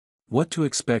What to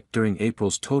expect during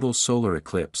April's total solar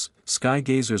eclipse? Sky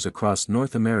gazers across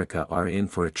North America are in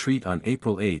for a treat on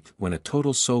April 8 when a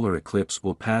total solar eclipse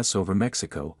will pass over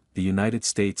Mexico, the United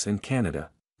States and Canada.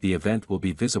 The event will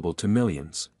be visible to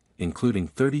millions, including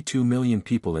 32 million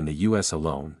people in the US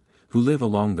alone, who live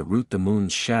along the route the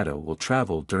moon's shadow will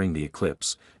travel during the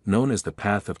eclipse, known as the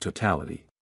path of totality.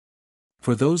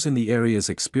 For those in the areas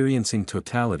experiencing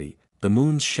totality, the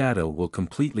moon's shadow will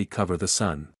completely cover the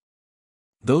sun.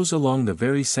 Those along the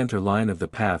very center line of the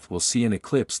path will see an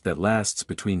eclipse that lasts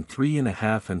between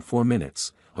 3.5 and 4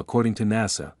 minutes. According to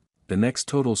NASA, the next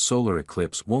total solar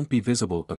eclipse won't be visible